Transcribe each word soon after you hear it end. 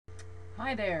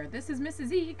Hi there, this is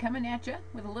Mrs. E coming at you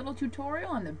with a little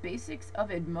tutorial on the basics of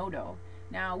Edmodo.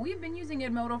 Now, we've been using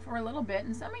Edmodo for a little bit,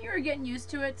 and some of you are getting used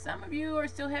to it, some of you are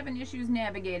still having issues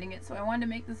navigating it, so I wanted to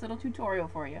make this little tutorial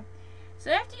for you.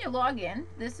 So after you log in,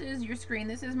 this is your screen.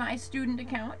 This is my student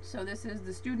account, so this is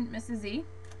the student Mrs. E.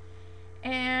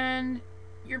 And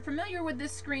you're familiar with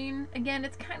this screen. Again,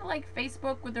 it's kind of like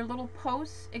Facebook with their little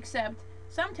posts, except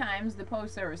sometimes the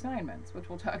posts are assignments, which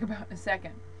we'll talk about in a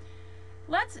second.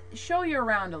 Let's show you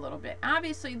around a little bit.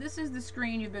 Obviously, this is the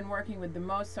screen you've been working with the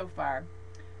most so far.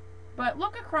 But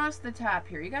look across the top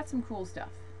here. You got some cool stuff.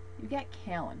 You got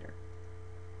calendar.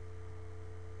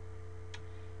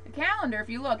 The calendar, if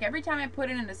you look, every time I put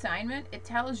in an assignment, it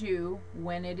tells you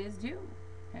when it is due.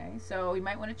 Okay, so you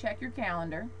might want to check your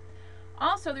calendar.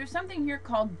 Also, there's something here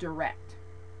called direct.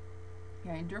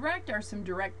 Okay, direct are some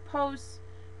direct posts.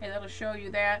 Okay, that'll show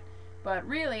you that. But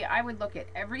really, I would look at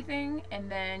everything, and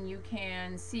then you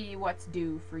can see what's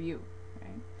due for you.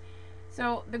 Okay?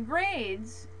 So the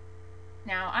grades,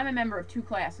 now I'm a member of 2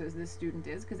 classes, this student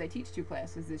is, because I teach 2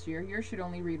 classes this year. Yours should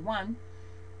only read 1.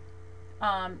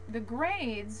 The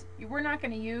grades, we're not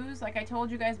going to use, like I told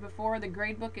you guys before, the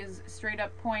grade book is straight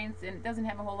up points, and it doesn't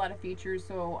have a whole lot of features,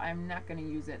 so I'm not going to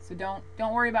use it. So don't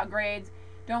worry about grades.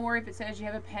 Don't worry if it says you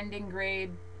have a pending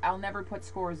grade. I'll never put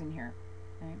scores in here.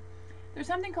 Okay? There's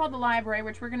something called the library,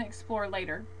 which we're going to explore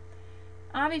later.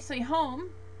 Obviously,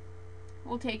 home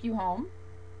will take you home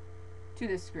to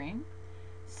this screen.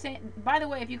 By the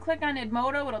way, if you click on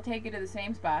Edmodo, it'll take you to the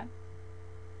same spot.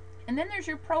 And then there's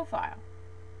your profile.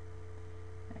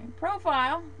 Okay.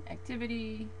 Profile,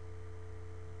 activity,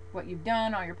 what you've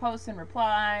done, all your posts and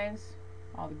replies,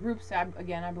 all the groups.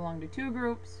 Again, I belong to 2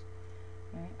 groups.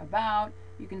 Okay. About,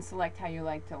 you can select how you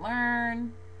like to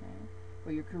learn. Okay.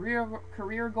 What your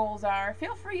career goals are.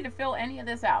 Feel free to fill any of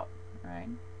this out. Right?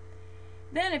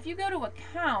 Then if you go to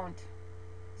account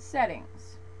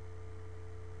settings,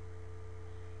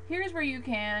 here's where you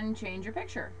can change your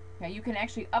picture. Okay, you can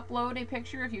actually upload a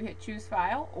picture if you hit choose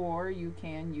file, or you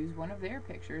can use one of their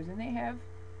pictures, and they have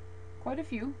quite a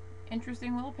few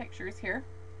interesting little pictures here.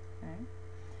 Okay.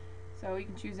 So you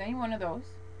can choose any one of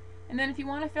those. And then if you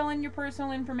want to fill in your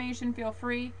personal information, feel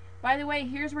free. By the way,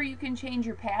 here's where you can change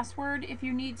your password if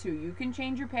you need to. You can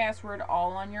change your password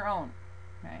all on your own.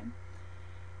 Okay.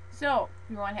 So,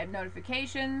 if you want to have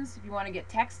notifications, if you want to get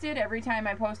texted every time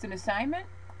I post an assignment,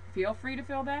 feel free to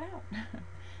fill that out.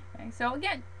 Okay. So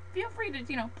again, feel free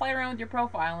to play around with your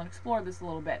profile and explore this a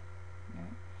little bit. Okay.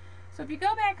 So if you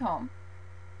go back home,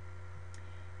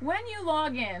 when you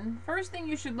log in, first thing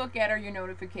you should look at are your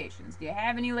notifications. Do you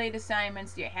have any late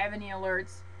assignments? Do you have any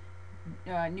alerts?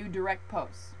 New direct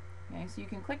posts. Okay, so you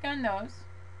can click on those.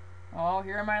 Oh,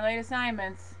 here are my late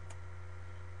assignments.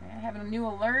 Okay, I have a new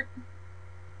alert.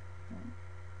 Okay.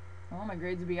 Oh, my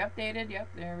grades will be updated. Yep,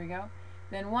 there we go.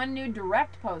 Then one new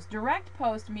direct post. Direct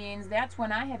post means that's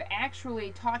when I have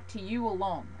actually talked to you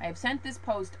alone. I have sent this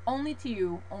post only to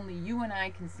you. Only you and I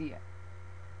can see it.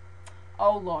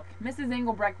 Oh, look, Mrs.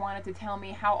 Engelbrecht wanted to tell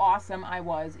me how awesome I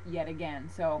was yet again.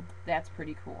 So that's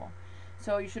pretty cool.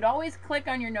 So you should always click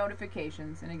on your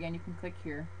notifications. And again, you can click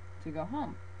here to go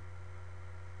home.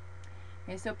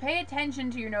 Okay, so pay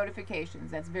attention to your notifications.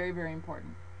 That's very, very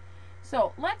important.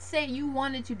 So let's say you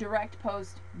wanted to direct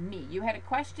post me. You had a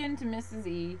question to Mrs.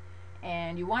 E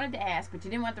and you wanted to ask, but you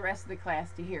didn't want the rest of the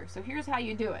class to hear. So here's how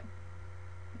you do it.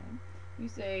 Okay. You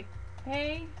say,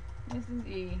 hey, Mrs.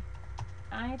 E,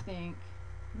 I think,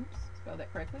 oops, spelled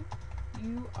that correctly,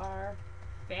 you are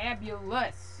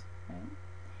fabulous. Okay.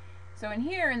 So in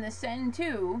here, in the send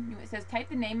to, it says type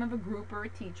the name of a group or a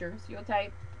teacher. So you'll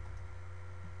type,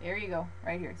 there you go,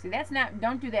 right here. See, that's not,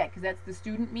 don't do that because that's the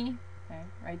student me, okay,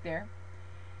 right there.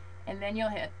 And then you'll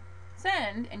hit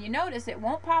send, and you notice it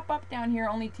won't pop up down here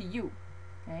only to you.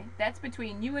 Okay, that's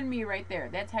between you and me right there.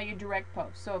 That's how you direct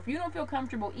post. So if you don't feel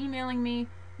comfortable emailing me,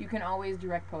 you can always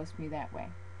direct post me that way.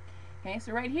 Okay,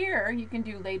 so right here, you can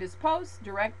do latest posts,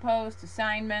 direct posts,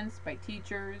 assignments by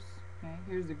teachers. Okay,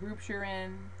 here's the groups you're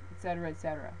in, etc.,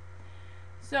 etc.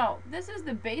 So this is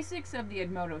the basics of the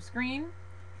Edmodo screen.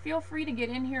 Feel free to get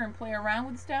in here and play around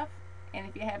with stuff. And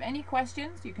if you have any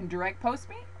questions, you can direct post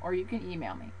me or you can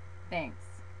email me. Thanks.